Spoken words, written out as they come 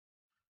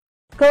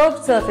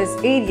curved surface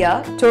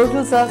area,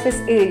 total surface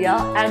area,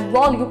 and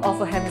volume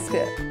of a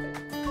hemisphere.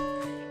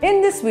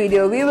 In this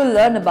video, we will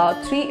learn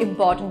about three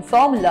important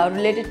formula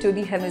related to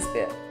the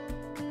hemisphere.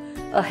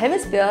 A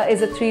hemisphere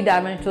is a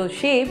three-dimensional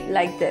shape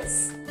like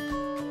this.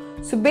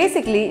 So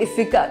basically, if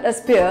we cut a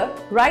sphere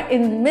right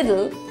in the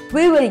middle,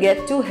 we will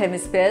get two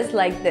hemispheres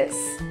like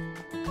this.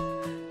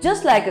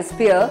 Just like a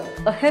sphere,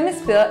 a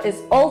hemisphere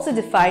is also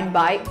defined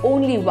by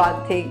only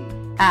one thing,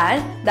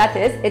 and that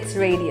is its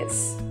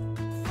radius.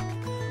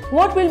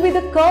 What will be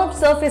the curved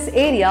surface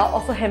area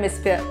of a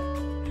hemisphere?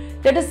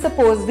 Let us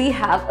suppose we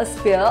have a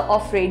sphere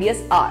of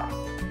radius r.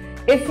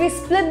 If we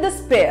split the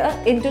sphere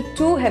into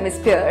two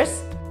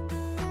hemispheres,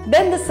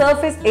 then the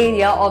surface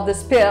area of the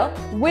sphere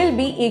will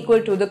be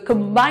equal to the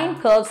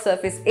combined curved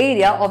surface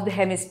area of the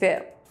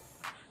hemisphere.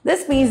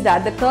 This means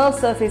that the curved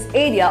surface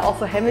area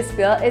of a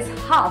hemisphere is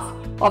half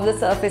of the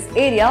surface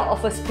area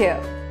of a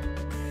sphere.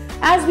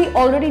 As we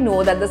already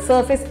know that the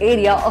surface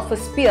area of a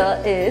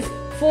sphere is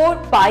 4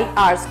 pi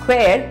r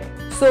squared,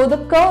 so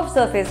the curved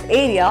surface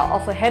area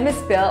of a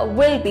hemisphere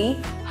will be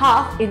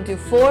half into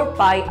 4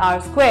 pi r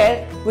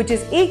squared, which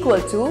is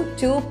equal to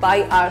 2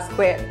 pi r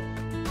squared.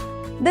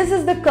 This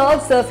is the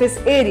curved surface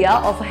area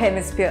of a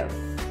hemisphere.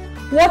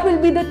 What will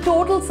be the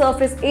total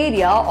surface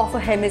area of a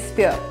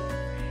hemisphere?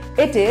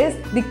 It is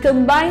the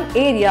combined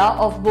area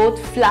of both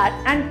flat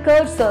and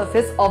curved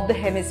surface of the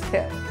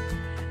hemisphere.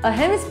 A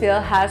hemisphere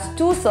has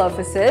two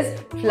surfaces,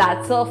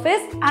 flat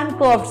surface and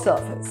curved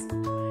surface.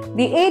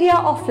 The area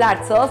of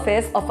flat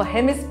surface of a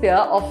hemisphere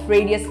of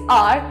radius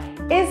r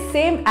is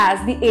same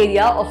as the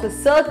area of a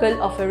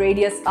circle of a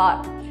radius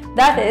r,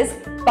 that is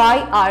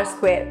pi r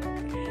squared.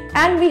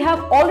 And we have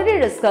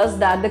already discussed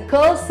that the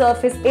curved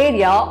surface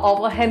area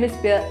of a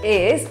hemisphere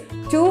is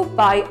 2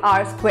 pi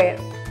r squared.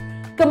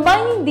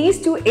 Combining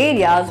these two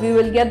areas, we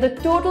will get the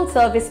total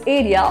surface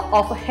area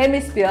of a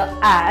hemisphere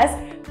as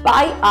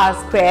pi r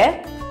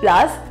squared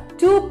plus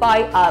 2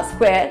 pi r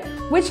squared,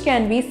 which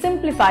can be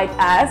simplified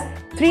as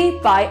 3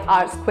 pi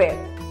r squared.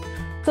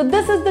 So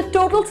this is the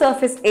total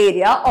surface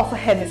area of a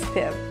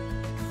hemisphere.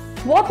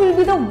 What will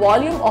be the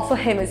volume of a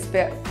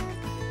hemisphere?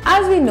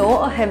 As we know,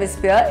 a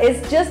hemisphere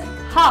is just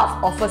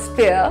half of a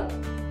sphere,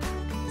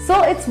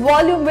 so its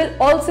volume will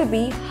also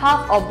be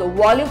half of the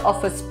volume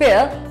of a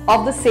sphere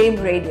of the same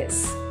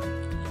radius.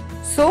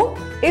 So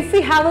if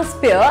we have a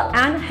sphere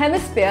and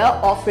hemisphere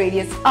of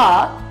radius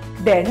r,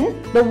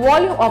 then the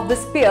volume of the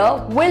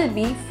sphere will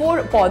be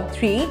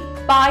 4/3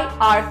 pi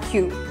r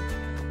cubed.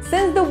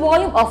 Since the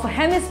volume of a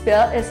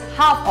hemisphere is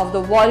half of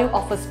the volume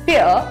of a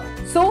sphere,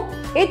 so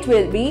it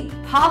will be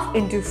half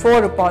into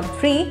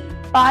 4/3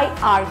 pi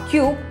r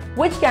cubed,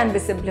 which can be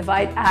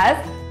simplified as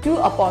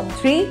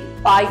 2/3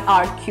 pi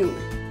r cubed.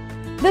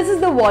 This is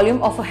the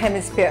volume of a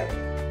hemisphere.